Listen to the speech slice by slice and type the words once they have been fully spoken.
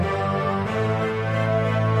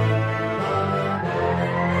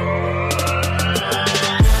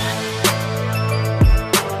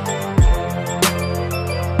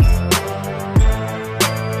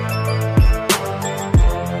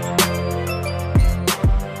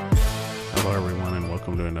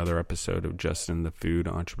episode of Justin the Food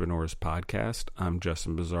Entrepreneurs Podcast. I'm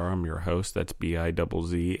Justin Bizzarro. I'm your host. That's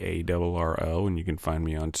Bizzarro, and you can find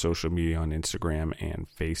me on social media on Instagram and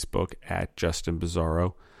Facebook at Justin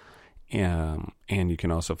Bizzarro. And you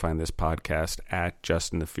can also find this podcast at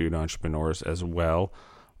Justin the Food Entrepreneurs as well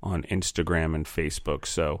on Instagram and Facebook.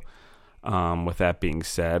 So with that being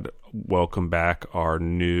said, welcome back our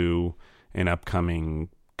new and upcoming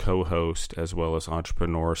co-host as well as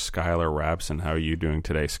entrepreneur, Skylar Rabson. How are you doing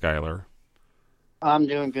today, Skylar? I'm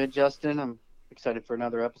doing good, Justin. I'm excited for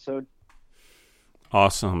another episode.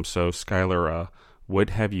 Awesome. So, Skylar, what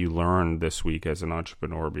have you learned this week as an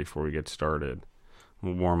entrepreneur before we get started?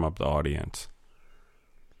 We'll warm up the audience.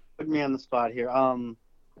 Put me on the spot here.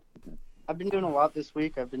 I've been doing a lot this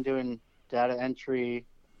week. I've been doing data entry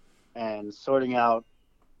and sorting out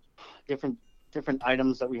different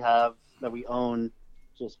items that we have, that we own,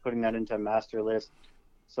 just putting that into a master list.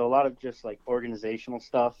 So a lot of just like organizational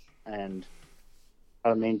stuff and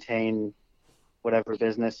how to maintain whatever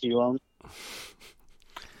business you own.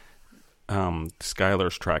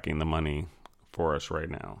 Skylar's tracking the money for us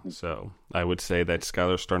right now. So I would say that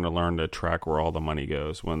Skylar's starting to learn to track where all the money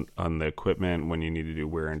goes when on the equipment, when you need to do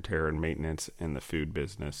wear and tear and maintenance in the food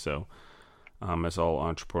business. So as all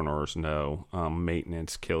entrepreneurs know,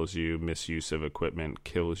 maintenance kills you, misuse of equipment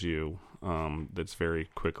kills you. That's very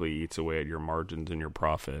quickly eats away at your margins and your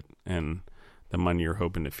profit and the money you're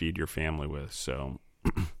hoping to feed your family with. So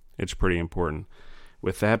it's pretty important.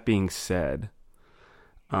 With that being said,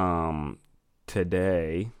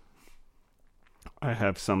 today I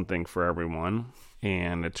have something for everyone,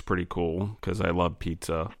 and it's pretty cool because I love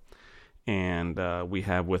pizza. And we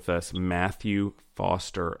have with us Matthew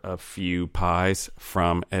Foster of Few Pies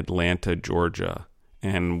from Atlanta, Georgia.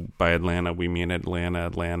 And by Atlanta, we mean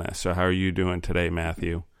Atlanta. So how are you doing today,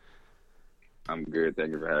 Matthew? I'm good.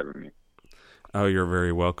 Thank you for having me. Oh, you're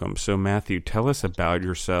very welcome. So, Matthew, tell us about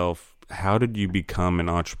yourself. How did you become an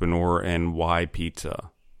entrepreneur and why pizza?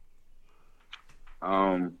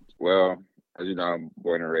 Well, as you know, I'm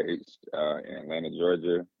born and raised in Atlanta,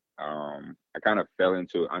 Georgia. I kind of fell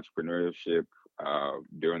into entrepreneurship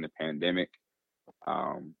during the pandemic.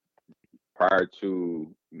 Prior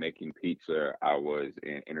to making pizza, I was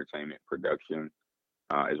in entertainment production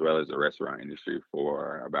as well as the restaurant industry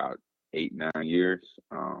for about 8-9 years.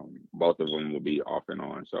 Both of them would be off and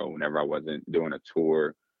on. So whenever I wasn't doing a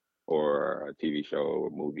tour or a TV show or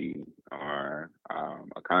movie or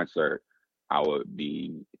a concert, I would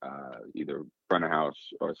be either front of house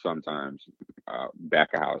or sometimes back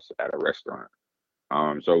of house at a restaurant.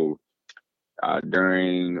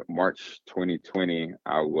 During March 2020,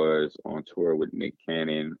 I was on tour with Nick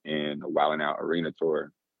Cannon and the Wildin' Out Arena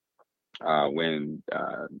tour when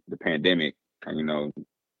the pandemic,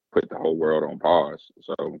 put the whole world on pause.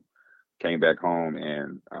 So came back home,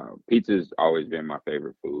 and pizza's always been my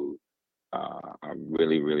favorite food. I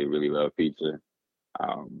really, really, really love pizza.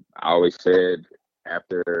 I always said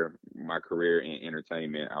after my career in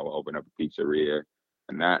entertainment, I will open up a pizzeria,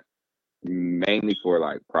 and not mainly for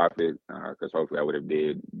like profit, because hopefully I would have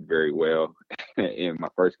did very well in my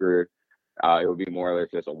first career. It would be more or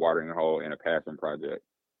less just a watering hole and a passion project.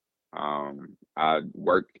 I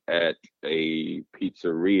worked at a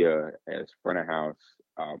pizzeria as front of house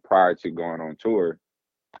prior to going on tour,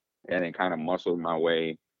 and then kind of muscled my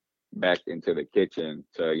way back into the kitchen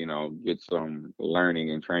to, get some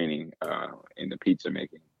learning and training in the pizza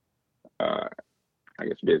making,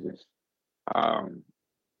 business.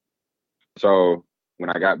 So when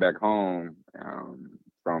I got back home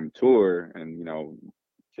from tour and,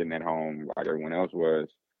 sitting at home like everyone else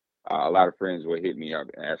was, a lot of friends would hit me up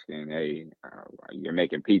asking, hey, you're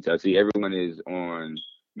making pizza. I see everyone is on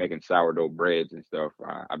making sourdough breads and stuff.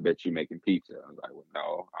 I bet you making pizza. I was like, well,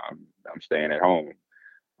 no, I'm staying at home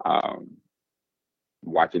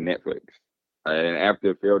watching Netflix. And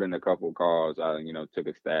after fielding a couple of calls, I, took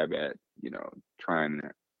a stab at, trying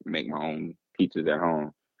to make my own pizzas at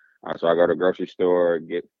home. So I go to the grocery store,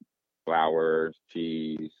 get flour,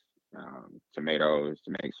 cheese, tomatoes,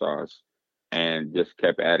 tomato sauce, and just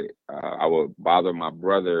kept at it. I would bother my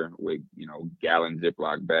brother with, gallon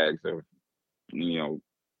Ziploc bags of,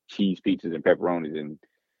 cheese pizzas and pepperonis and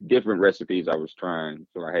different recipes I was trying.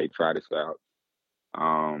 So like, hey, try this out.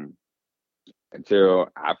 Until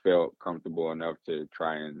I felt comfortable enough to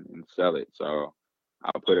try and sell it. So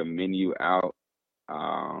I put a menu out,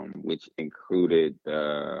 which included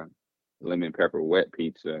the lemon pepper wet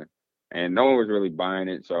pizza, and no one was really buying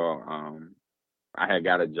it. So I had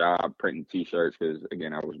got a job printing T-shirts because,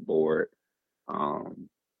 again, I was bored.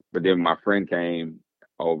 But then my friend came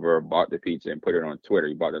over, bought the pizza, and put it on Twitter.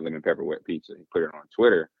 He bought the lemon pepper wet pizza. He put it on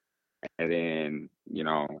Twitter, And then,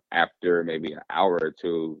 after maybe an hour or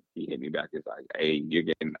two, he hit me back. It's like, hey, you're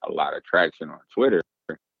getting a lot of traction on Twitter.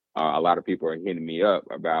 A lot of people are hitting me up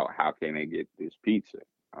about how can they get this pizza.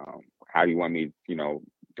 How do you want me,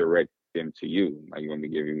 direct them to you? Like, you want me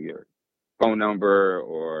to give you your phone number,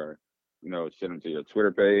 or, send them to your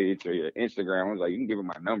Twitter page or your Instagram? I was like, you can give them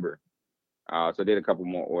my number. So I did a couple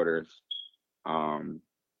more orders. Um,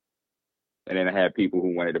 and then I had people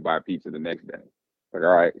who wanted to buy pizza the next day. Like,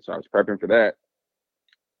 all right. So I was prepping for that.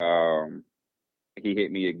 Um, he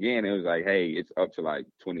hit me again. It was like, hey, it's up to like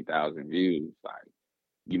 20,000 views. Like,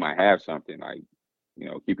 you might have something. Like,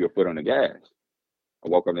 keep your foot on the gas. I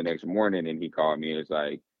woke up the next morning and he called me. It's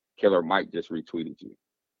like, Killer Mike just retweeted you.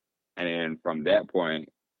 And then from that point,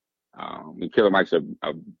 Killer Mike's a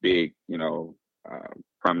big,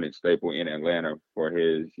 prominent staple in Atlanta for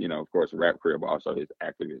his, of course, rap career, but also his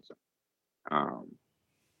activism. Um,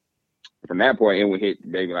 from that point, it would hit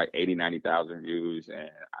maybe like 80, 90,000 views, and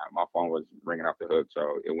my phone was ringing off the hook.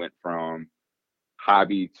 So it went from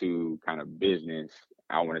hobby to kind of business,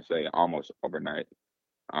 I want to say almost overnight.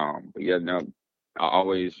 But yeah, no, I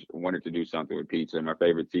always wanted to do something with pizza. My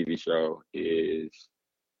favorite TV show is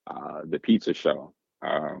The Pizza Show,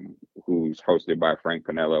 who's hosted by Frank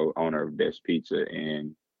Pinello, owner of Best Pizza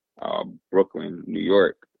in Brooklyn, New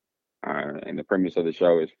York. And the premise of the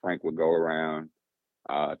show is Frank would go around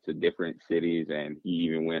to different cities, and he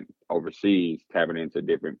even went overseas, tapping into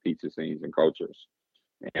different pizza scenes and cultures.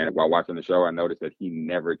 And while watching the show, I noticed that he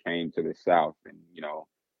never came to the South, and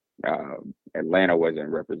Atlanta wasn't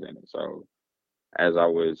represented. So as I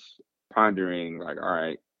was pondering, like, all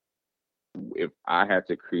right, if I had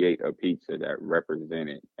to create a pizza that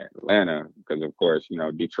represented Atlanta, because of course,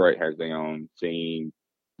 Detroit has their own scene,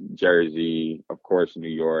 Jersey, of course, New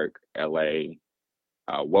York, LA.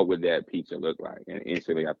 What would that pizza look like? And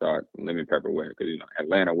instantly I thought lemon pepper wet, because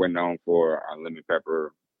Atlanta, we're known for our lemon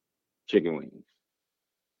pepper chicken wings.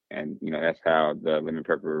 And that's how the lemon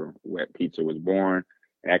pepper wet pizza was born.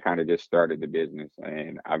 And that kind of just started the business,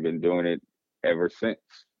 and I've been doing it ever since.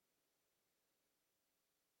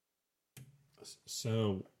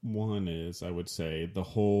 So one is, I would say, the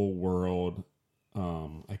whole world.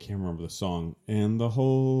 I can't remember the song. And the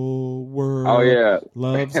whole world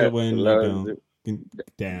loves it when you don't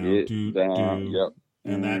down, do. Yep.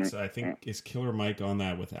 And that's, I think, is Killer Mike on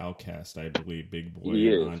that with Outkast, I believe, Big Boy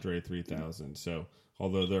and Andre 3000. So,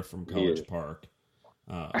 although they're from College Park,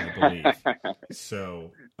 I believe.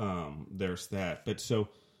 So, there's that. But so,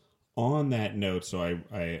 on that note, so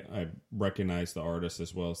I recognize the artist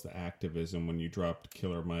as well as the activism when you dropped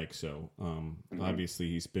Killer Mike. So, obviously,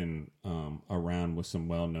 he's been around with some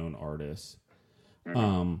well-known artists.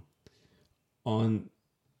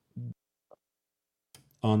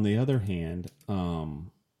 On the other hand,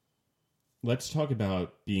 let's talk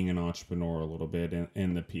about being an entrepreneur a little bit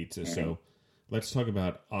in the pizza. So let's talk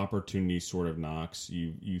about opportunity sort of knocks.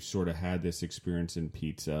 You sort of had this experience in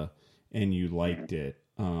pizza and you liked it,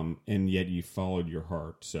 and yet you followed your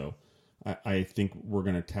heart. So I think we're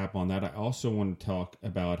going to tap on that. I also want to talk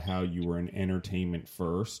about how you were in entertainment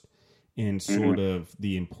first, and sort of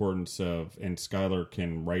the importance of, and Skylar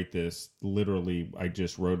can write this, literally, I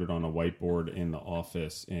just wrote it on a whiteboard in the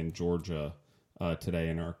office in Georgia today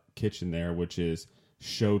in our kitchen there, which is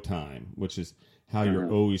showtime, which is how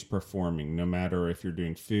you're always performing, no matter if you're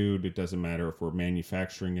doing food, it doesn't matter if we're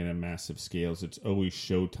manufacturing it at massive scales, it's always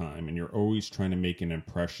showtime, and you're always trying to make an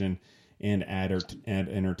impression and add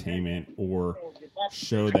entertainment or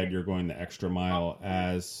show that you're going the extra mile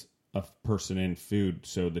as a person in food.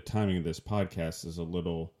 So the timing of this podcast is a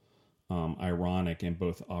little ironic and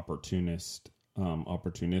both opportunistic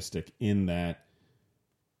in that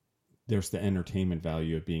there's the entertainment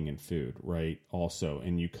value of being in food, right? Also,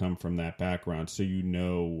 and you come from that background, so you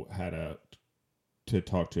know how to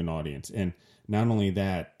talk to an audience. And not only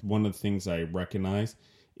that, one of the things I recognize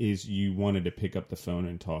is you wanted to pick up the phone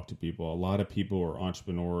and talk to people. A lot of people are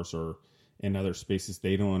entrepreneurs or in other spaces,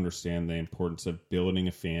 they don't understand the importance of building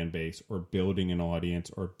a fan base or building an audience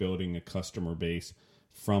or building a customer base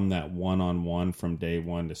from that one-on-one from day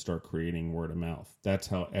one to start creating word of mouth. That's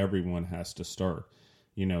how everyone has to start.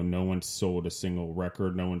 No one sold a single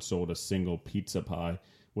record, no one sold a single pizza pie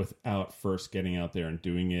without first getting out there and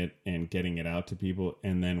doing it and getting it out to people,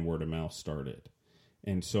 and then word of mouth started.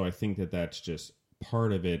 And so I think that that's just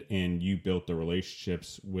part of it, and you built the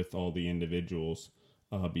relationships with all the individuals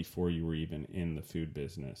before you were even in the food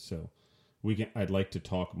business. So I'd like to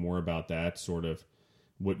talk more about that, sort of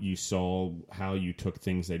what you saw, how you took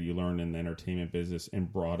things that you learned in the entertainment business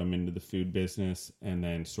and brought them into the food business, and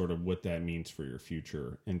then sort of what that means for your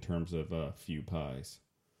future in terms of Few Pies.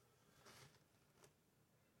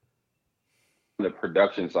 the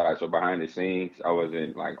production side, so behind the scenes, I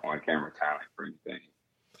wasn't like on camera talent for anything.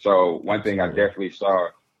 So Absolutely. one thing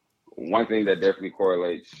that definitely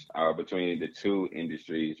correlates between the two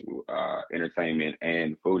industries, entertainment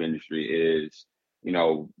and food industry, is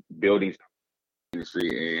building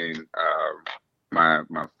industry and my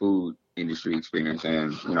food industry experience,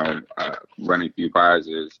 and running Few Pies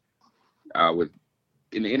is with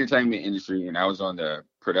in the entertainment industry, and I was on the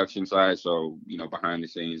production side, so behind the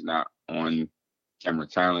scenes, not on camera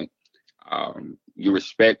talent. You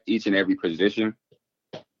respect each and every position,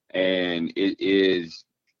 and it is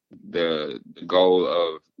the goal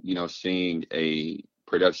of seeing a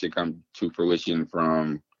production come to fruition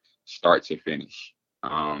from start to finish.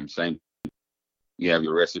 Same, you have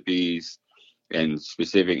your recipes and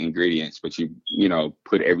specific ingredients, but you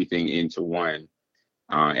put everything into one.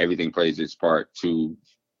 Everything plays its part to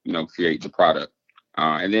create the product.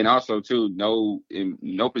 And then also too,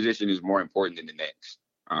 no position is more important than the next.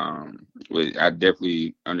 I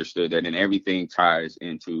definitely understood that, and everything ties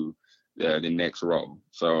into the next role.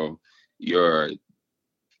 So your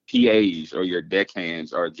PAs or your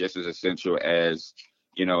deckhands are just as essential as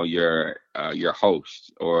your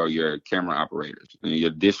host or your camera operators. And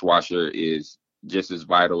your dishwasher is just as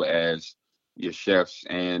vital as your chefs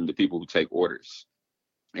and the people who take orders,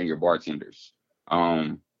 and your bartenders.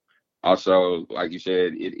 Also, like you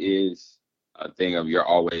said, it is a thing of you're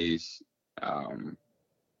always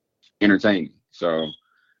entertaining. So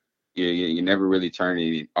you never really turn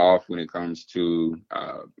it off when it comes to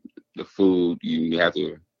the food. You have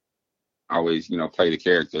to always, play the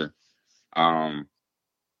character. Um,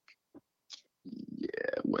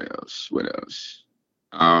 yeah, what else? What else?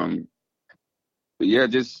 Um, but yeah,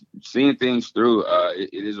 just seeing things through.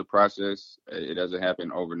 It is a process. It doesn't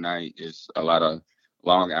happen overnight. It's a lot of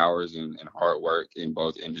long hours and hard work in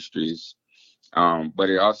both industries. But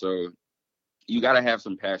it also, you got to have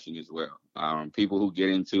some passion as well. People who get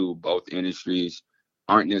into both industries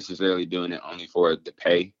aren't necessarily doing it only for the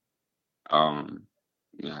pay. Um,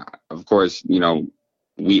 yeah, of course,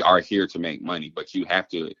 we are here to make money, but you have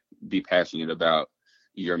to be passionate about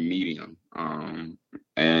your medium.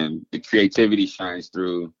 And the creativity shines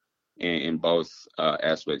through in both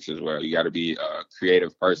aspects as well. You got to be a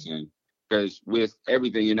creative person, because with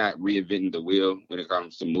everything, you're not reinventing the wheel when it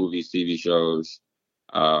comes to movies, TV shows,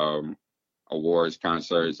 um, awards,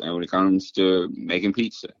 concerts, and when it comes to making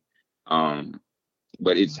pizza. Um,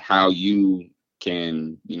 but it's how you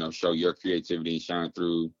can, show your creativity and shine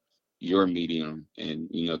through your medium and,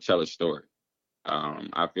 tell a story.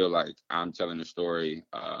 I feel like I'm telling the story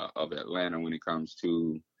of Atlanta when it comes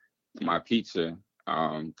to my pizza,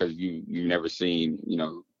 because you've never seen,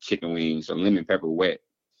 chicken wings or lemon pepper wet.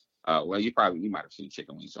 Well, you might have seen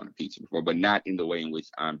chicken wings on a pizza before, but not in the way in which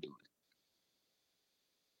I'm doing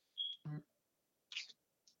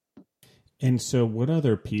And so, what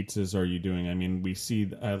other pizzas are you doing? I mean, we see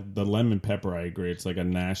the lemon pepper. I agree; it's like a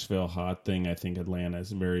Nashville hot thing. I think Atlanta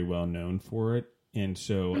is very well known for it. And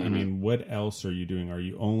so, it. I mean, what else are you doing? Are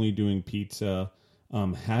you only doing pizza?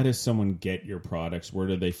 How does someone get your products? Where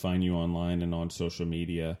do they find you online and on social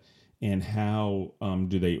media? And how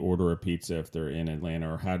do they order a pizza if they're in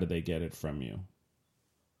Atlanta, or how do they get it from you?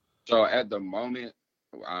 So at the moment,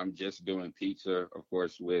 I'm just doing pizza. Of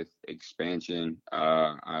course, with expansion,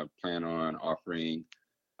 I plan on offering,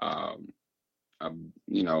 um, a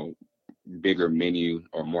bigger menu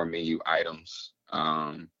or more menu items.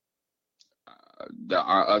 Our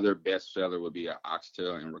other best seller would be an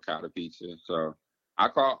oxtail and ricotta pizza. So I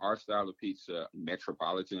call our style of pizza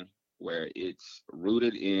metropolitan, where it's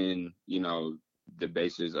rooted in the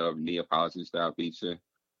basis of Neapolitan style pizza,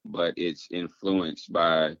 but it's influenced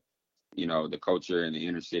by the culture in the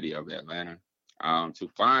inner city of Atlanta. To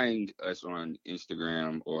find us on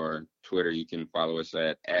Instagram or Twitter, you can follow us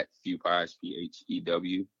at Few Pies,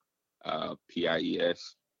 PHEW,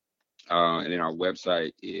 PIES. And then our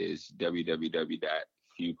website is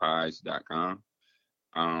www.fewpies.com.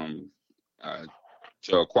 Um, uh,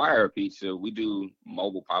 to acquire a pizza, we do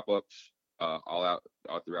mobile pop-ups all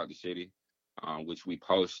throughout the city, which we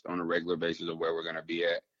post on a regular basis of where we're going to be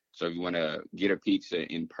at. So if you want to get a pizza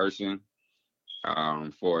in person,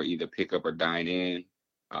 for either pickup or dine in,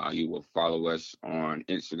 you will follow us on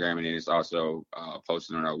Instagram, and then it's also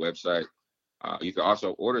posted on our website. You can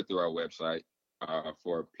also order through our website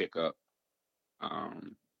for pickup,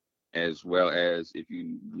 um, as well as if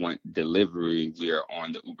you want delivery, we are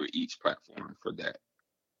on the Uber Eats platform for that.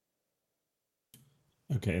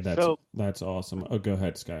 Okay, So that's awesome. Oh, go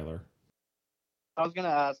ahead, Skylar. I was gonna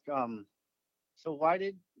ask, so why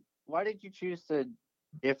did you choose to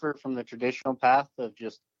differ from the traditional path of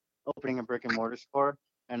just opening a brick and mortar store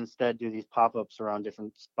and instead do these pop-ups around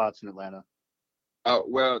different spots in Atlanta? Oh,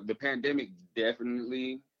 well, the pandemic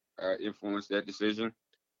definitely influenced that decision.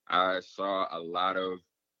 I saw a lot of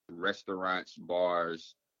restaurants,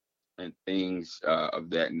 bars, and things of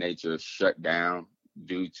that nature shut down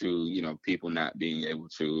due to, people not being able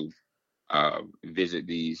to visit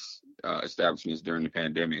these establishments during the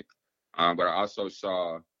pandemic. But I also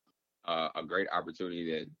saw a great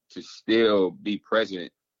opportunity to still be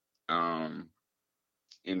present um,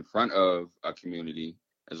 in front of a community,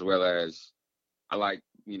 as well as I like,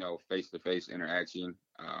 face-to-face interaction.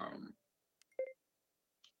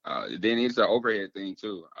 Then it's an overhead thing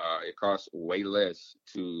too. It costs way less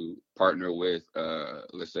to partner with,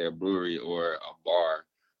 let's say, a brewery or a bar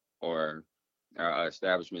or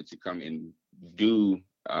establishment to come and do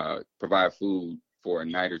provide food for a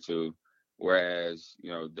night or two, whereas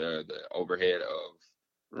the overhead of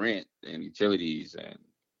rent and utilities and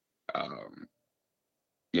um,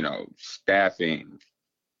 staffing,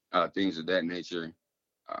 things of that nature,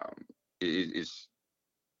 um, is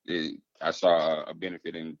I saw a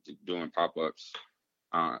benefit in doing pop ups.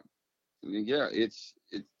 Uh, yeah, it's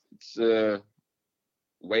a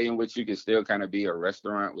way in which you can still kind of be a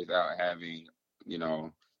restaurant without having you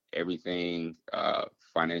know everything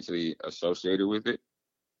financially associated with it.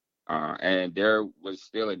 And there was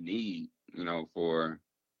still a need, for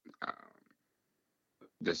um,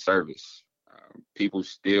 the service. People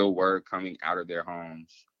still were coming out of their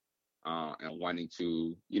homes and wanting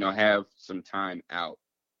to, have some time out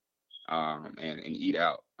and eat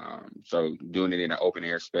out. So doing it in an open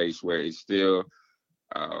air space where it's still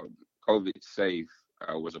uh, COVID safe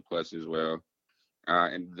was a plus as well.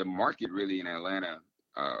 And the market really in Atlanta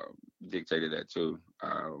uh, dictated that too.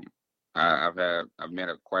 I've met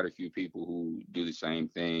quite a few people who do the same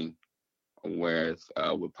thing with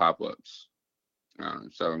pop ups.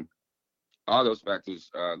 So all those factors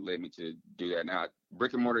led me to do that. Now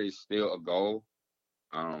brick and mortar is still a goal,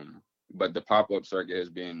 um, but the pop up circuit has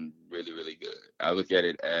been really really good. I look at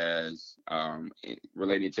it as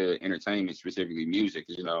related to entertainment, specifically music.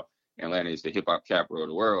 'Cause, Atlanta is the hip hop capital of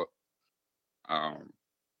the world. Um,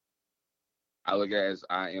 I look at it as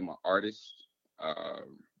I am an artist,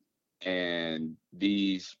 and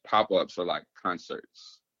these pop ups are like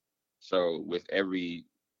concerts. So with every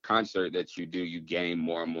concert that you do, you gain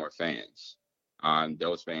more and more fans.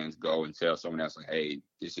 Those fans go and tell someone else like, "Hey,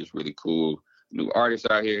 this is really cool. New artist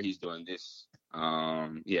out here. He's doing this.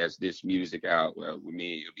 He has this music out. Well, with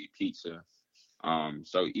me, it'll be pizza."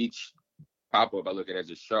 So each pop up I look at as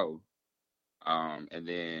a show, and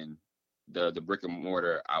then the brick and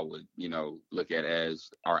mortar I would look at as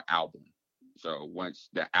our album. So once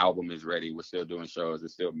the album is ready, we're still doing shows. We're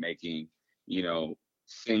still making you know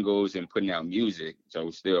singles and putting out music. So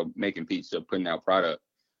we're still making pizza, putting out product.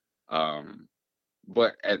 Um,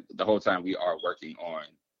 but at the whole time we are working on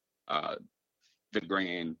uh,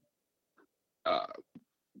 the uh,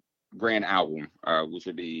 grand album, which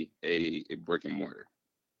would be a brick and mortar.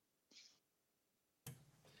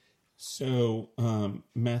 So,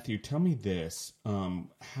 Matthew, tell me this.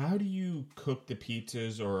 How do you cook the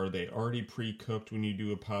pizzas, or are they already pre-cooked when you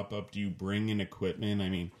do a pop-up? Do you bring in equipment? I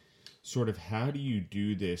mean, sort of how do you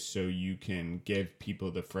do this so you can give people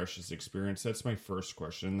the freshest experience? That's my first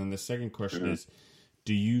question. And then the second question Mhm. is,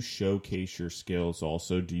 do you showcase your skills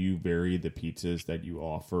also? Do you vary the pizzas that you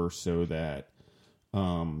offer so that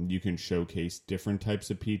you can showcase different types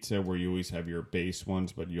of pizza where you always have your base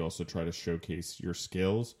ones, but you also try to showcase your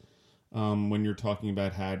skills? When you're talking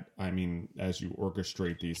about as you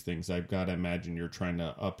orchestrate these things, I've got to imagine you're trying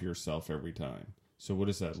to up yourself every time. So what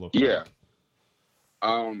does that look Yeah. like?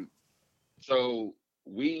 Um, so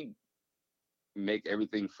we make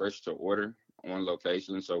everything fresh to order on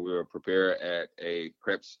location. So we'll prepare at a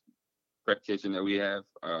prep kitchen that we have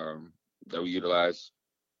that we utilize,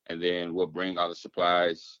 and then we'll bring all the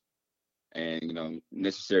supplies and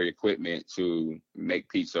necessary equipment to make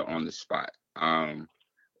pizza on the spot.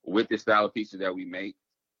 With the style of pizza that we make,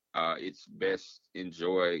 it's best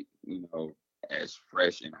enjoyed as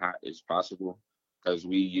fresh and hot as possible because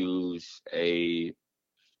we use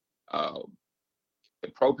uh, a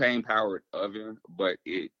propane powered oven, but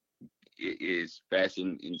it is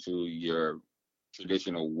fashioned into your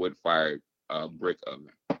traditional wood fired brick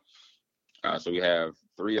oven. So we have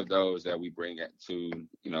three of those that we bring to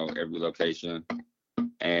every location,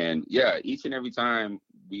 and yeah, each and every time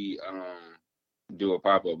we do a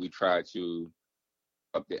pop up, we try to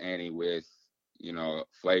up the ante with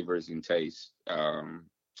flavors and taste.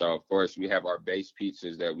 So of course we have our base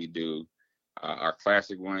pizzas that we do, our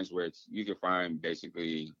classic ones where you can find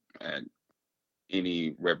basically at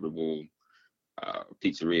any reputable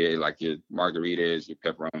pizzeria, like your margaritas, your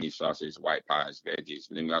pepperoni, sausage, white pies, veggies.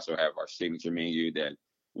 And then we also have our signature menu that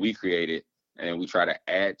we created, and we try to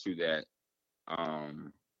add to that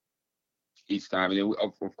each time. And then,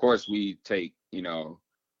 of course, we take,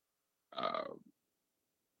 uh,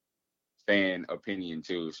 fan opinion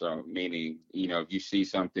too. So meaning, if you see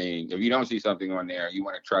something, if you don't see something on there, you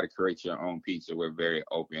want to try to create your own pizza. We're very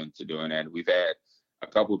open to doing that. We've had a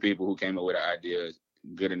couple of people who came up with ideas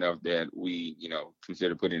good enough that we,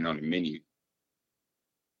 consider putting it on the menu.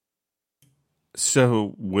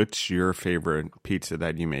 So, what's your favorite pizza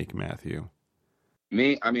that you make, Matthew?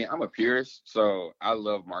 Me, I mean, I'm a purist, so I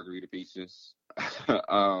love margarita pizzas.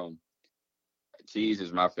 um, Cheese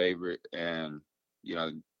is my favorite, and you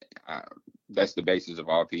know, I, that's the basis of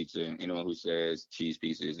all pizza. And anyone who says cheese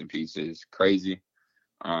pizza isn't pizza is crazy.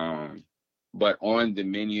 Um, but on the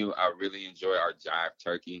menu, I really enjoy our jive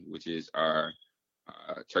turkey, which is our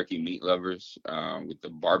turkey meat lovers with the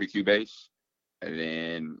barbecue base. And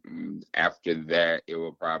then after that, it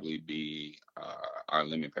will probably be our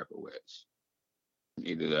lemon pepper wedge,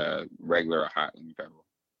 either the regular or hot lemon pepper.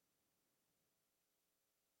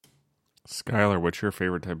 Skylar, what's your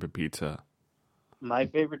favorite type of pizza? My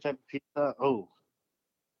favorite type of pizza. Oh,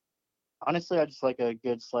 honestly, I just like a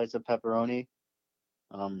good slice of pepperoni.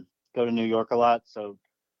 Go to New York a lot, so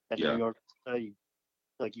at New Yeah, York,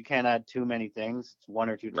 you can't add too many things. It's one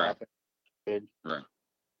or two right, toppings. Good. right.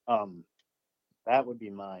 Um, that would be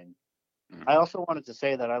mine. Mm-hmm. I also wanted to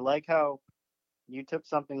say that I like how you took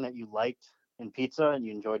something that you liked in pizza and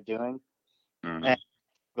you enjoyed doing, Mm-hmm. and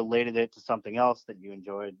related it to something else that you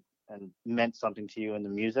enjoyed and meant something to you in the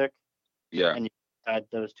music, Yeah, and you add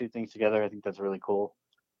those two things together. I think that's really cool.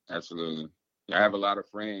 absolutely. I have a lot of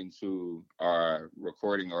friends who are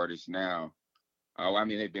recording artists now. I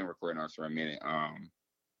mean, they've been recording artists for a minute.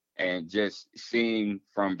 And just seeing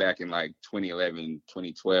from back in like 2011,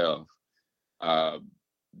 2012, uh,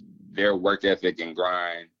 their work ethic and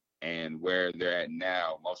grind and where they're at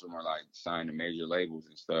now, most of them are like signed to major labels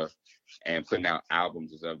and stuff and putting out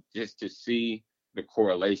albums and stuff. Just to see the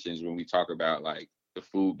correlations when we talk about like the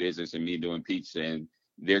food business and me doing pizza and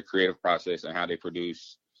their creative process and how they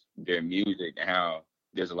produce their music and how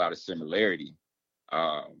there's a lot of similarity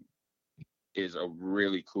um, is a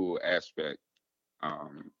really cool aspect.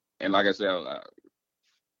 And like I said, a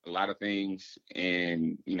lot of things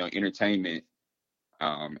in entertainment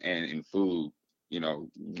and in food,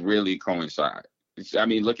 really coincide. I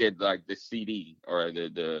mean, look at like the CD or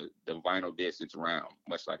the vinyl disc. It's round,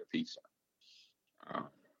 much like a pizza. Uh,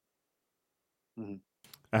 Mm-hmm.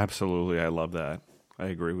 Absolutely, I love that. I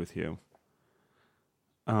agree with you.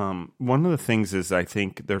 One of the things is I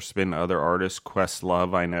think there's been other artists.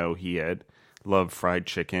 Questlove, I know he had loved fried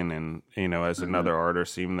chicken, and as mm-hmm, another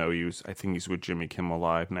artist, even though I think he's with Jimmy Kimmel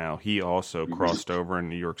Live now. He also mm-hmm, crossed over in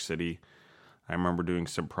New York City. I remember doing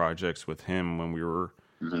some projects with him when we were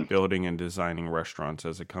mm-hmm. building and designing restaurants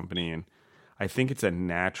as a company, and I think it's a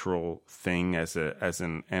natural thing as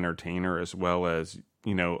an entertainer as well as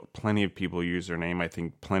plenty of people use their name. I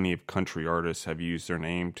think plenty of country artists have used their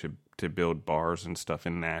name to build bars and stuff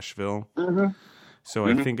in Nashville. Mm-hmm. So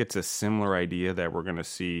I Mm-hmm. think it's a similar idea that we're going to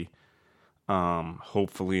see,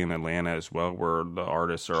 hopefully in Atlanta as well, where the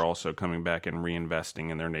artists are also coming back and reinvesting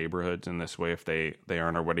in their neighborhoods in this way. If they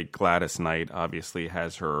aren't already, Gladys Knight obviously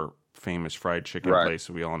has her famous fried chicken Right. place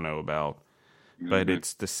we all know about, but Mm-hmm.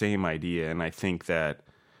 it's the same idea. And I think that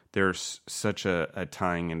there's such a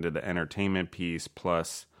tying into the entertainment piece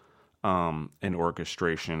plus an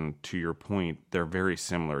orchestration. To your point, they're very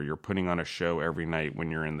similar. You're putting on a show every night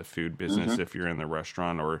when you're in the food business, Mm-hmm. if you're in the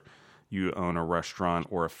restaurant or you own a restaurant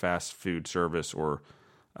or a fast food service or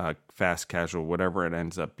fast casual, whatever it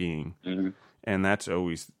ends up being. Mm-hmm. And that's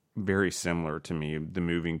always very similar to me, the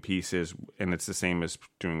moving pieces. And it's the same as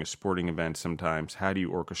doing a sporting event sometimes. How do you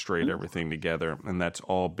orchestrate everything together? And that's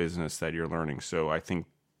all business that you're learning. So I think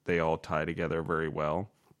they all tie together very well.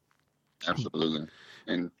 Absolutely.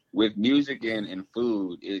 And with music and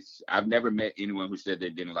food, I've never met anyone who said they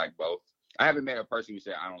didn't like both. I haven't met a person who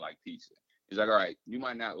said I don't like pizza. It's like, all right, you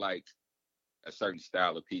might not like a certain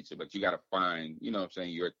style of pizza, but you got to find, what I'm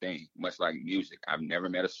saying, your thing, much like music. I've never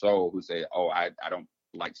met a soul who said, oh, I don't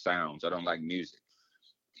like sounds. I don't like music.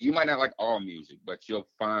 You might not like all music, but you'll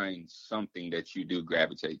find something that you do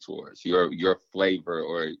gravitate towards, your flavor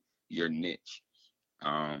or your niche.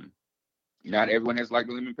 Um, Not everyone has like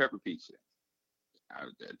lemon pepper pizza.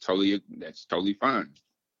 That's totally fine.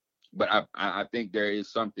 But I think there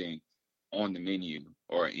is something on the menu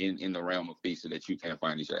or in the realm of pizza that you can't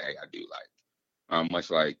find. You say, hey, I do like. Much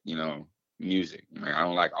like music. I mean, I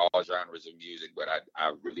don't like all genres of music, but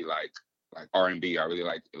I really like like R&B. I really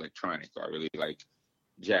like electronic. I really like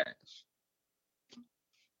jazz.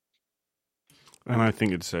 And I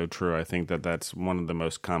think it's so true. I think that that's one of the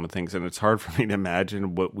most common things. And it's hard for me to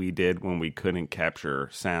imagine what we did when we couldn't capture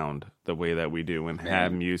sound the way that we do and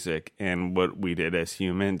have Man, music, and what we did as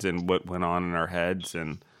humans and what went on in our heads.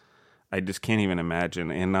 And I just can't even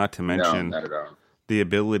imagine. And not to no, mention not at all. the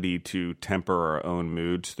ability to temper our own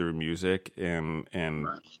moods through music, and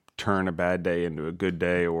Right. turn a bad day into a good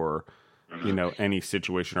day, or Mhm. any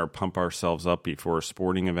situation, or pump ourselves up before a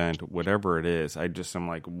sporting event, whatever it is. I'm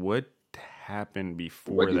like, what happened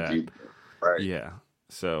What before did that? you? Right. Yeah.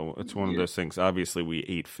 So it's one of Yeah. those things. Obviously, we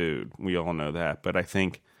ate food. We all know that. But I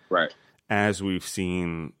think Right. as we've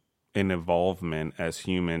seen an evolvement as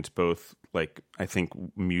humans, both like I think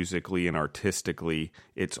musically and artistically,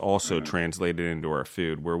 it's also Mhm. translated into our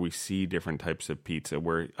food, where we see different types of pizza.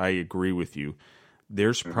 Where I agree with you,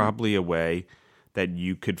 there's Mhm. probably a way that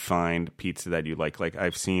you could find pizza that you like. Like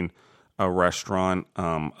I've seen a restaurant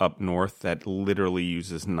up north that literally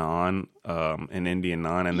uses naan, an Indian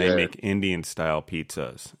naan, and they Yeah. make Indian style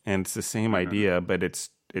pizzas. And it's the same Mhm. idea, but it's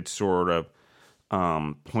sort of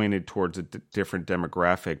pointed towards a different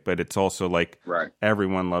demographic. But it's also like Right.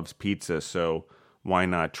 everyone loves pizza, so why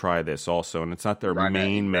not try this also? And it's not their Right now,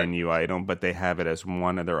 main exactly. menu item, but they have it as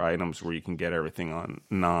one of their items where you can get everything on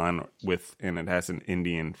naan with, and it has an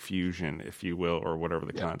Indian fusion, if you will, or whatever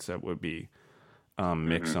the Yeah. concept would be,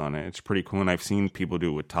 mix Mhm. on it. It's pretty cool. And I've seen people do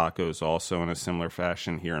it with tacos also in a similar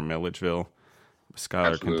fashion here in Milledgeville.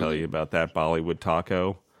 Skylar can tell you Absolutely. about that Bollywood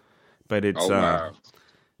taco. But it's Oh wow,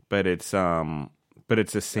 but it's but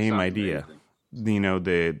it's the that same sounds idea. amazing.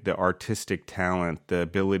 The artistic talent, the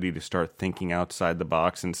ability to start thinking outside the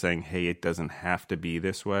box and saying, "Hey, it doesn't have to be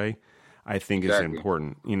this way." I think is Exactly.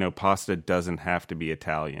 important. Pasta doesn't have to be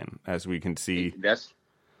Italian, as we can see. That's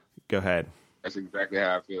Go ahead. That's exactly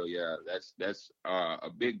how I feel. Yeah, that's a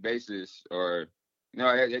big basis, or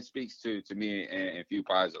that speaks to me and Few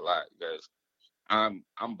Pies a lot because I'm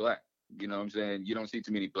black. You know what I'm saying? You don't see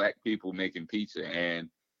too many black people making pizza, and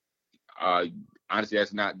uh, honestly,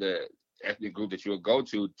 that's not the ethnic group that you'll go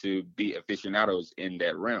to be aficionados in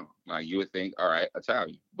that realm. Like you would think, all right,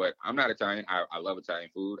 Italian, but I'm not Italian. I love Italian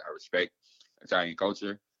food. I respect Italian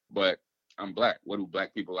culture, but I'm black. What do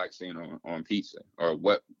black people like seeing on pizza, or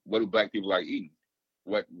what do black people like eating?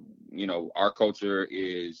 What our culture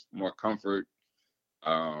is more comfort,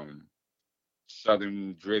 um,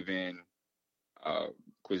 southern driven uh,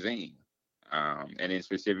 cuisine, and then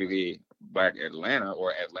specifically Black Atlanta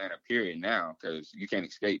or Atlanta period now, because you can't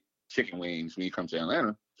escape chicken wings when you come to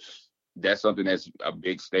Atlanta. That's something that's a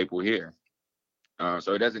big staple here.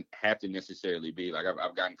 So it doesn't have to necessarily be like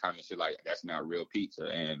I've gotten comments that like that's not real pizza,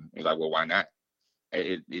 and it's like, well, why not?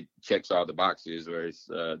 It checks all the boxes where it's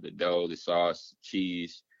the dough, the sauce,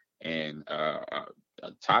 cheese, and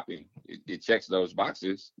topping. It checks those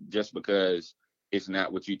boxes just because it's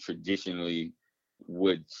not what you traditionally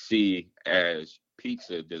would see as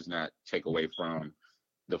pizza does not take away from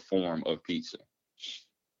the form of pizza.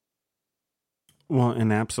 Well,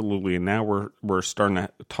 and absolutely. And now we're starting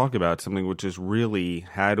to talk about something which is really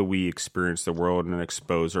how do we experience the world and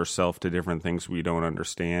expose ourselves to different things we don't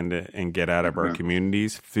understand and get out of our Hmm.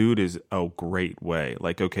 communities. Food is a great way.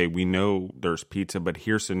 Like, okay, we know there's pizza, but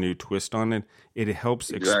here's a new twist on it. It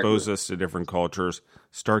helps Exactly. expose us to different cultures,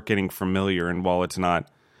 start getting familiar. And while it's not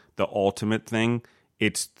the ultimate thing,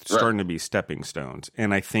 it's Right. starting to be stepping stones.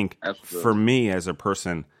 And I think for Absolutely. me as a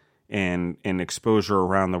person, and exposure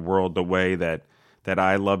around the world, the way that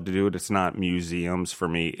I love to do it. It's not museums for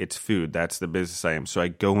me. It's food. That's the business I am. So I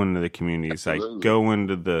go into the communities. I Absolutely. go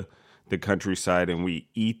into the countryside, and we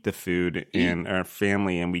eat the food Eat. and our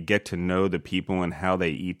family, and we get to know the people and how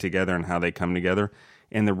they eat together and how they come together.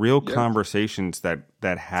 And the real Yeah. conversations that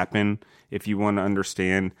happen, if you want to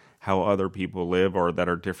understand how other people live or that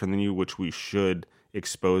are different than you, which we should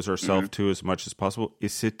expose Hmm. ourselves to as much as possible,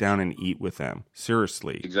 is sit down and eat with them.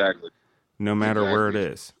 Seriously, Exactly. no matter where it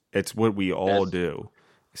Exactly. is. It's what we all That's do.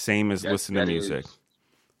 Same as listen to that music. is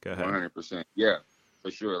Go ahead. 100%. Yeah,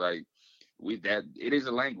 for sure. Like we that it is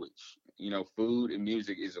a language. Food and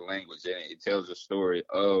music is a language, and it tells a story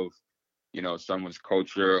of someone's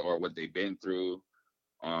culture or what they've been through,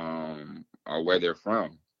 or where they're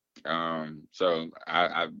from. So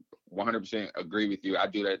I 100% agree with you. I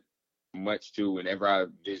do that much too. Whenever I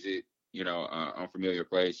visit, unfamiliar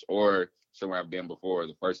place or somewhere I've been before,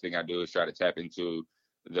 the first thing I do is try to tap into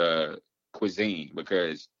the cuisine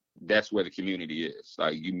because that's where the community is.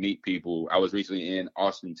 Like you meet people. I was recently in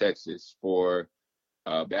Austin, Texas for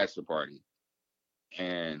a bachelor party,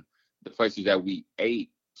 and the places that we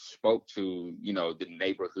ate spoke to the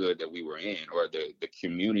neighborhood that we were in or the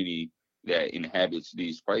community that inhabits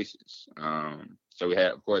these places. So we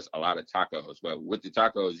had, of course, a lot of tacos, but with the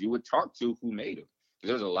tacos, you would talk to who made them.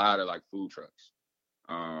 There's a lot of like food trucks.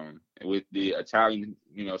 And with the Italian,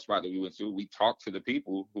 spot that we went to, we talked to the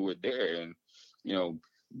people who were there, and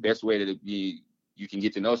best way to be you can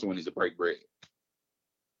get to know someone is to break bread.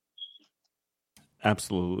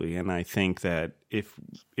 Absolutely, and I think that if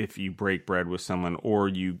you break bread with someone, or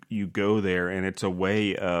you go there, and it's a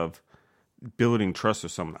way of building trust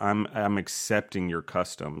with someone. I'm accepting your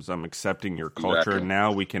customs. I'm accepting your culture. Exactly.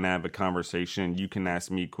 Now we can have a conversation. You can ask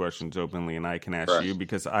me questions openly, and I can ask Right. you,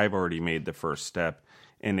 because I've already made the first step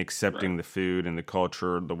in accepting Right. the food and the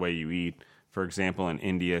culture, the way you eat. For example, in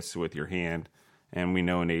India, it's with your hand, and we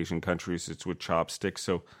know in Asian countries it's with chopsticks.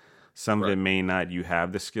 So some of it Right. may not you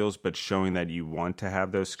have the skills, but showing that you want to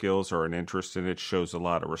have those skills or an interest in it shows a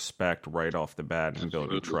lot of respect right off the bat and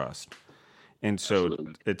building Absolutely. trust. And so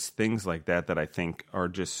Absolutely. it's things like that that I think are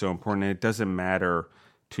just so important. And it doesn't matter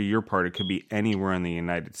to your part. It could be anywhere in the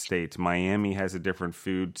United States. Miami has a different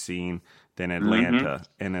food scene than Mm-hmm. Atlanta,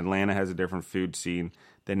 and Atlanta has a different food scene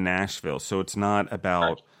than Nashville. So it's not Right.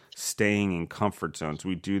 about staying in comfort zones.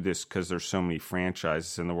 We do this because there's so many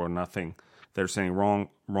franchises in the world. Nothing they're saying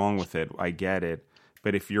wrong with it. I get it.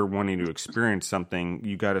 But if you're wanting to experience something,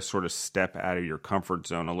 you got to sort of step out of your comfort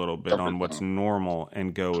zone a little bit on Comfort what's zone. normal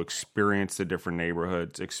and go experience the different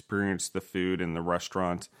neighborhoods, experience the food and the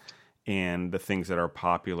restaurants and the things that are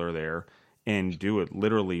popular there, and do it.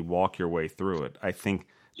 Literally walk your way through it. I think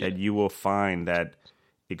Yeah. that you will find that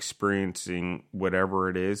experiencing whatever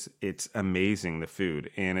it is, it's amazing, the food,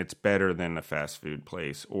 and it's better than a fast food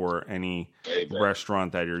place or any Way better.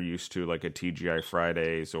 restaurant that you're used to, like a TGI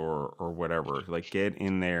Fridays or whatever. Like, get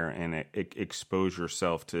in there and expose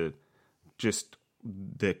yourself to just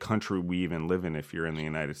the country we even live in if you're in the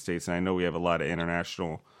United States. And I know we have a lot of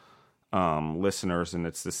international listeners, and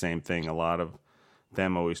it's the same thing. A lot of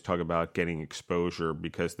them always talk about getting exposure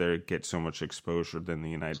because they get so much exposure than the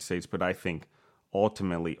United States. But I think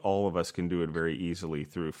ultimately all of us can do it very easily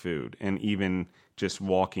through food, and even just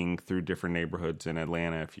walking through different neighborhoods in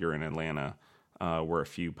Atlanta, if you're in Atlanta, where a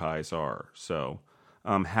few pies are. So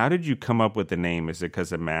how did you come up with the name? Is it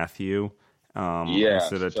because of Matthew Yeah.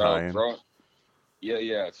 instead of So Italian? yeah,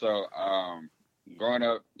 yeah. So growing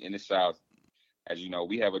up in the South, as you know,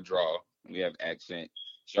 we have a draw, we have accent.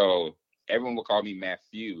 So everyone would call me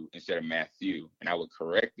Matthew instead of Matthew, and I would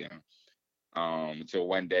correct them. Until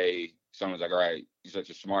one day someone's like, "All right, you're such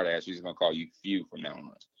a smart ass. We're just gonna call you Few from now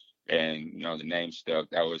on." And the name stuck.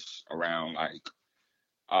 That was around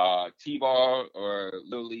like T-ball or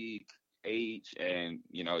Little League age, and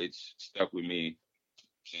it's stuck with me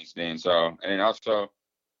since then. So, and then also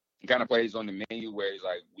it kind of plays on the menu where it's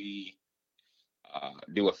like we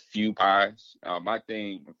do a few pies. My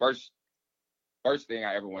thing, first thing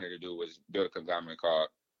I ever wanted to do was build a conglomerate called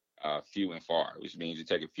Few and Far, which means you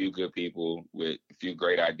take a few good people with a few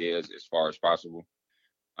great ideas as far as possible.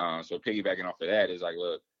 So piggybacking off of that is like,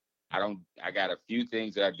 look, I got a few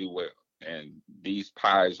things that I do well, and these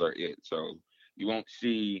pies are it. So you won't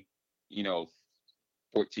see, you know,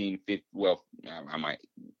 14, 15, well, I might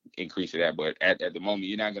increase to that, but at the moment,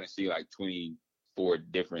 you're not going to see like 24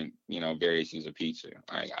 different, variations of pizza.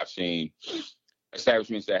 Like I've seen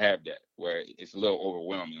establishments that have that where it's a little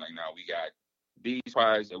overwhelming. Like now we got these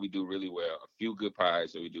pies that we do really well, a few good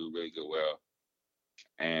pies that we do really good well,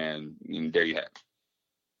 and there you have it.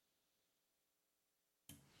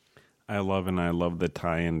 I love the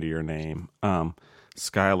tie into your name.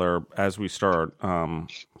 Skylar, as we start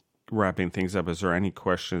wrapping things up, is there any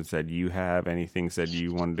questions that you have, any things that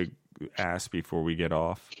you wanted to ask before we get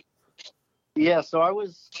off? Yeah, so I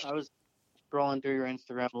was scrolling through your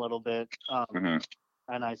Instagram a little bit, Mm-hmm.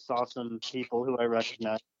 and I saw some people who I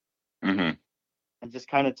recognize, Mm-hmm. and just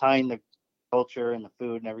kind of tying the culture and the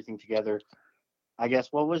food and everything together. I guess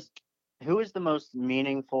who is the most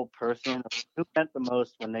meaningful person? Who meant the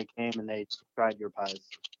most when they came and they tried your pies?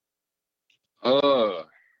 Uh,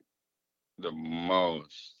 the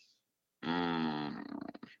most. Mm.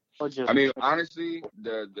 Or I just mean, honestly,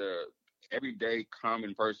 the everyday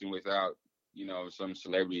common person without some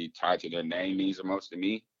celebrity tied to their name means the most to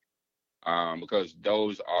me. Because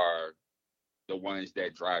those are the ones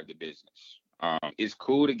that drive the business. It's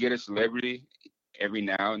cool to get a celebrity every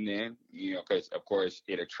now and then, because of course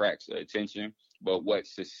it attracts the attention. But what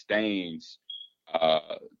sustains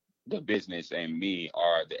uh, the business and me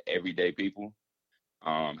are the everyday people.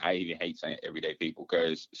 I even hate saying everyday people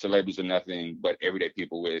because celebrities are nothing but everyday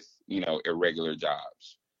people with, irregular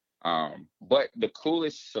jobs. But the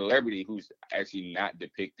coolest celebrity who's actually not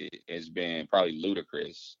depicted has been probably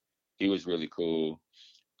Ludacris. He was really cool.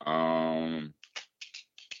 Um,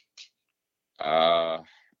 Uh,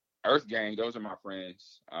 Earth Gang, those are my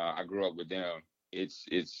friends. I grew up with them. It's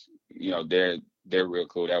they're real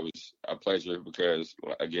cool. That was a pleasure because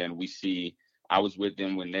again I was with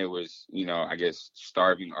them when they was I guess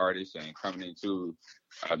starving artists and coming into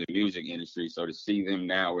the music industry. So to see them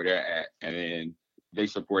now where they're at, and then they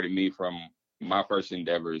supported me from my first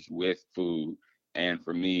endeavors with food, and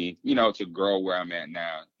for me to grow where I'm at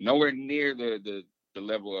now, nowhere near the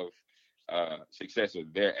level of success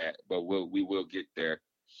that they're at, but we will get there.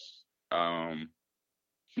 um,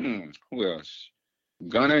 who else?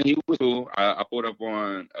 Gunna, he was cool. I pulled up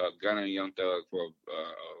on Gunna and Young Thug for a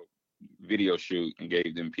video shoot and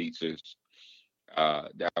gave them pizzas.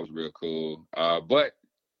 That was real cool. But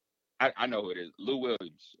I know who it is. Lou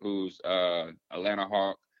Williams, who's Atlanta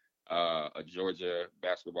Hawk, a Georgia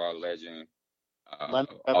basketball legend,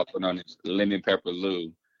 also known as Lemon Pepper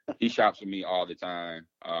Lou. He shops with me all the time.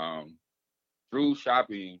 Through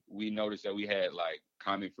shopping, we noticed that we had like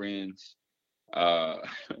common friends. Uh,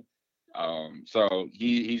 so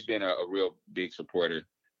he's been a real big supporter,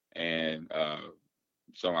 and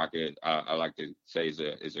so I like to say is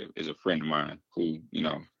a friend of mine who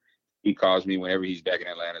he calls me whenever he's back in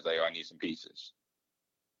Atlanta. He's like, oh, I need some pizzas.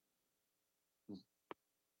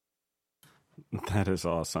 That is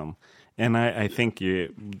awesome. And I think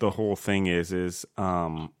the whole thing is it's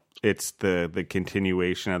the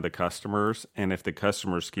continuation of the customers, and if the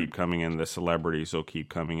customers keep coming in, the celebrities will keep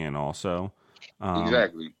coming in also.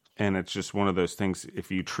 Exactly. And it's just one of those things.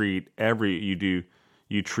 If you treat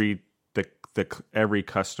you treat the every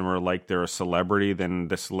customer like they're a celebrity, then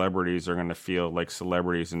the celebrities are going to feel like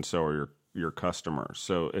celebrities, and so are your customers.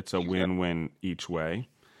 So it's a win-win each way.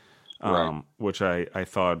 Right. Which I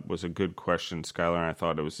thought was a good question, Skylar, and I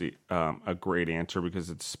thought it was a great answer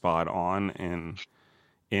because it's spot on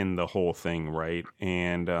in the whole thing, right?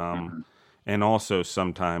 And also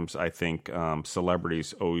sometimes I think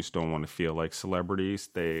celebrities always don't want to feel like celebrities.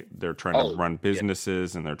 They're trying to run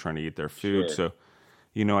businesses and they're trying to eat their food. Sure.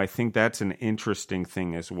 So, I think that's an interesting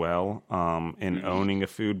thing as well in owning a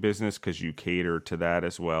food business, because you cater to that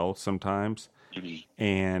as well sometimes.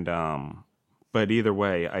 And but either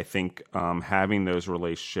way, I think having those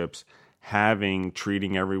relationships,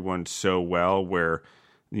 treating everyone so well where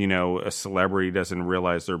a celebrity doesn't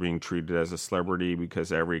realize they're being treated as a celebrity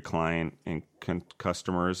because every client and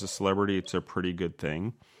customer is a celebrity. It's a pretty good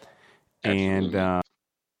thing. Absolutely.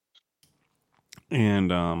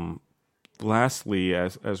 And lastly,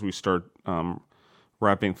 as we start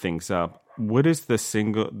wrapping things up, what is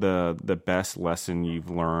the best lesson you've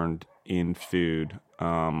learned in food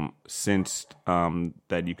since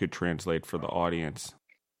that you could translate for the audience?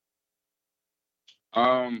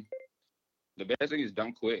 The best thing is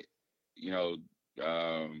don't quit. One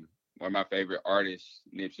of my favorite artists,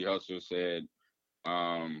 Nipsey Hussle, said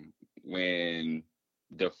when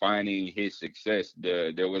defining his success,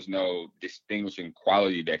 there was no distinguishing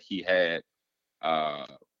quality that he had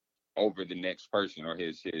over the next person or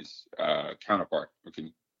his counterpart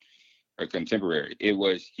or contemporary. It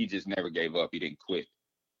was he just never gave up. He didn't quit,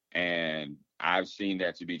 and I've seen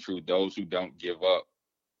that to be true. Those who don't give up,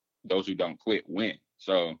 those who don't quit, win.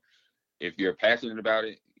 So if you're passionate about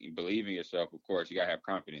it, you believe in yourself, of course, you gotta have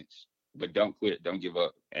confidence, but don't quit, don't give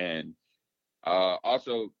up. And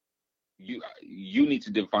also, you need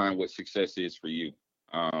to define what success is for you.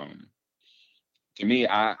 To me,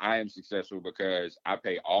 I am successful because I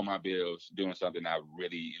pay all my bills doing something I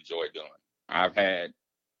really enjoy doing. I've had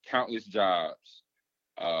countless jobs,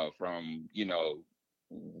 from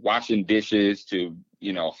washing dishes to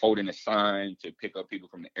holding a sign, to pick up people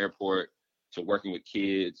from the airport, to working with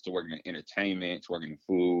kids, to working in entertainment, to working in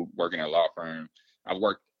food, working at a law firm. I've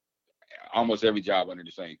worked almost every job under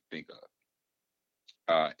the sun you can think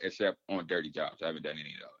of, except on dirty jobs. I haven't done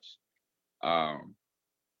any of those.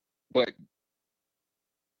 But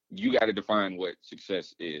you got to define what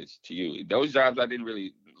success is to you. Those jobs, a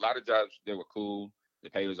lot of jobs, they were cool. The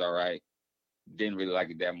pay was all right. Didn't really like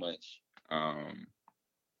it that much.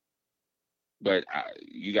 But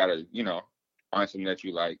you got to, find something that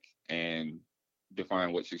you like and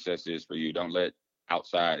define what success is for you. Don't let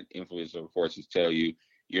outside influence or forces tell you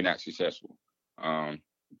you're not successful.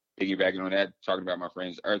 Piggybacking on that, talking about my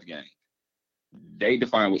friends Earth Gang, they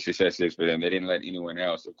define what success is for them. They didn't let anyone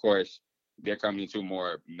else. Of course, they're coming into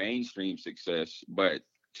more mainstream success, but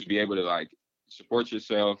to be able to support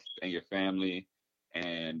yourself and your family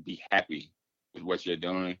and be happy with what you're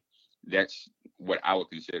doing, that's what I would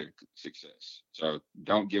consider success. So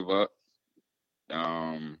don't give up.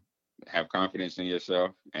 Have confidence in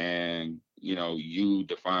yourself, and you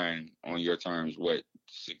define on your terms what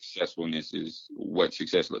successfulness is, what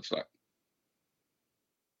success looks like.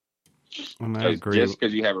 And I Because agree. just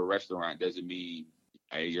because you have a restaurant doesn't mean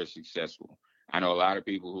you're successful. I know a lot of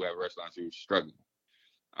people who have restaurants who struggle.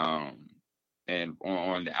 Um, and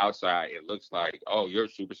on the outside, it looks like, oh, you're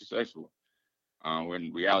super successful. When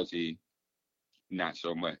in reality, not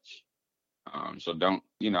so much. So don't,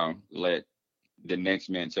 let the next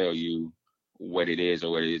man tell you what it is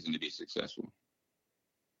or what it isn't to be successful.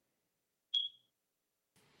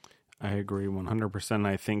 I agree 100%.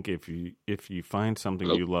 I think if you find something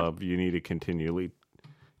Hello? you love, you need to continually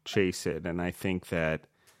chase it. And I think that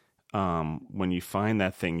when you find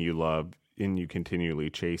that thing you love and you continually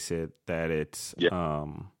chase it, that it's Yeah.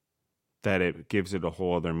 that it gives it a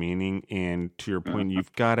whole other meaning. And to your point,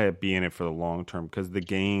 you've got to be in it for the long term because the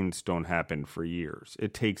gains don't happen for years.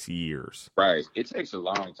 It takes years. Right. It takes a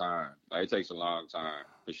long time. Like, it takes a long time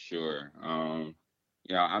for sure. I'm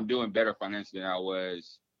doing better financially than I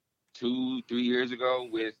was 2-3 years ago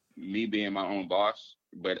with me being my own boss.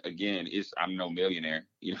 But again, I'm no millionaire.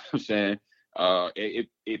 You know what I'm saying?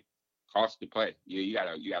 It costs to play. You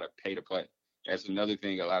gotta pay to play. That's another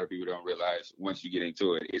thing a lot of people don't realize once you get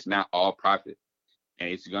into it. It's not all profit, and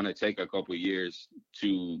it's gonna take a couple of years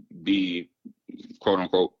to be quote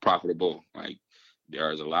unquote profitable. Like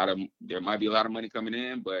there might be a lot of money coming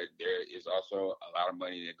in, but there is also a lot of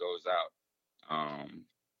money that goes out.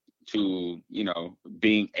 To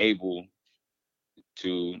being able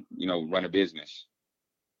to run a business.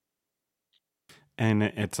 And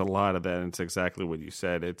it's a lot of that. And it's exactly what you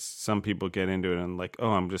said. It's some people get into it and like,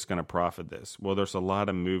 oh, I'm just going to profit this. Well, there's a lot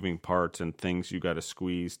of moving parts and things you got to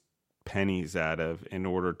squeeze pennies out of in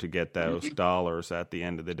order to get those dollars at the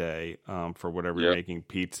end of the day for whatever you're making,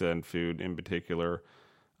 pizza and food in particular.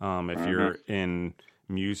 If you're in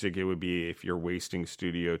music, it would be if you're wasting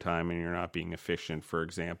studio time and you're not being efficient, for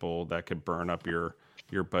example, that could burn up your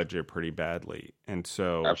budget pretty badly. And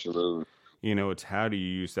so Absolutely. It's how do you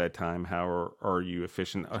use that time? How are you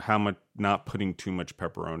efficient? How much, not putting too much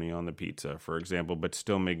pepperoni on the pizza, for example, but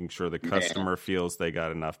still making sure the customer feels they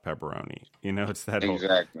got enough pepperoni. It's that whole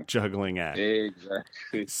juggling act.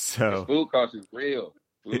 Exactly. So food cost is real.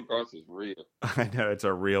 Food cost is real. I know it's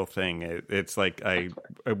a real thing. It's like I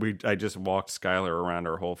just walked Skylar around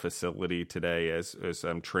our whole facility today as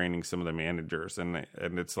I'm training some of the managers, and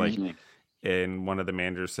it's like, and one of the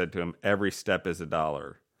managers said to him, "Every step is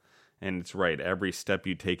 $1." And it's right. Every step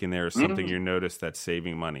you take in there is something you notice that's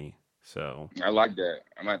saving money. So I like that.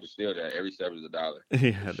 I'm going to have to steal that. Every step is $1.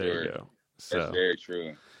 Yeah, there you go. So, that's very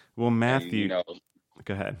true. Well, Matthew, go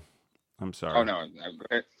ahead. I'm sorry. Oh, no. Go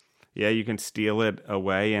ahead. Yeah, you can steal it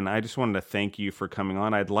away. And I just wanted to thank you for coming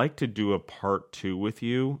on. I'd like to do a part 2 with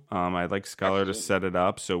you. I'd like Skylar to set it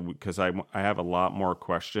up because I have a lot more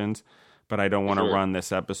questions. But I don't want to run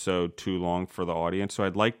this episode too long for the audience. So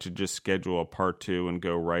I'd like to just schedule a part 2 and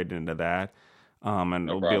go right into that. And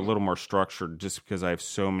it'll be a little more structured just because I have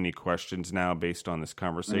so many questions now based on this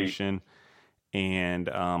conversation. And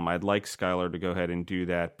I'd like Skylar to go ahead and do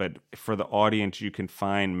that. But for the audience, you can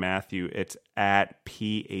find Matthew. It's at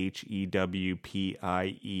PHEWPIES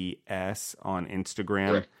on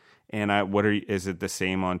Instagram. Right. And is it the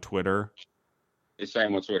same on Twitter? It's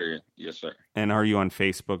same on Twitter, yes, sir. And are you on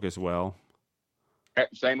Facebook as well?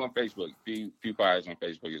 Same on Facebook. PewPie is on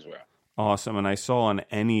Facebook as well. Awesome. And I saw on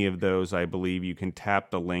any of those, I believe you can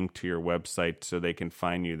tap the link to your website so they can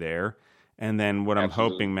find you there. And then what I'm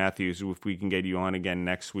hoping, Matthew, is if we can get you on again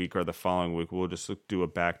next week or the following week, we'll just do a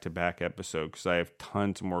back-to-back episode because I have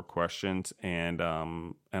tons more questions and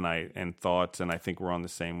thoughts, and I think we're on the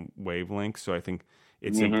same wavelength. So I think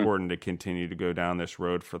it's important to continue to go down this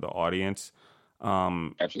road for the audience.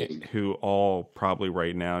 Who all probably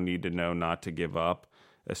right now need to know not to give up,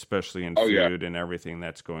 especially in food and everything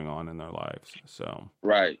that's going on in their lives. So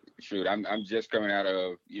right, shoot, I'm just coming out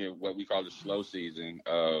of what we call the slow season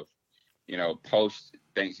of post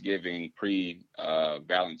Thanksgiving, pre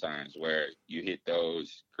Valentine's, where you hit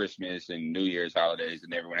those Christmas and New Year's holidays,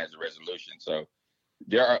 and everyone has a resolution. So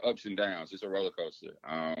there are ups and downs. It's a roller coaster.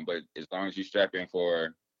 But as long as you strap in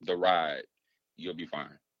for the ride, you'll be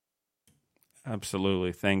fine.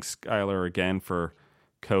 Absolutely. Thanks, Skylar, again for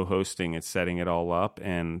co-hosting and setting it all up.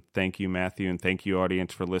 And thank you, Matthew, and thank you,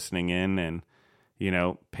 audience, for listening in. And,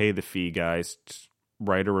 pay the fee, guys.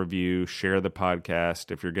 Write a review, share the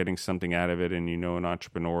podcast. If you're getting something out of it and an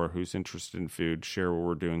entrepreneur who's interested in food, share what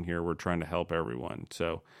we're doing here. We're trying to help everyone.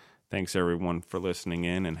 So thanks, everyone, for listening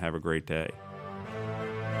in, and have a great day.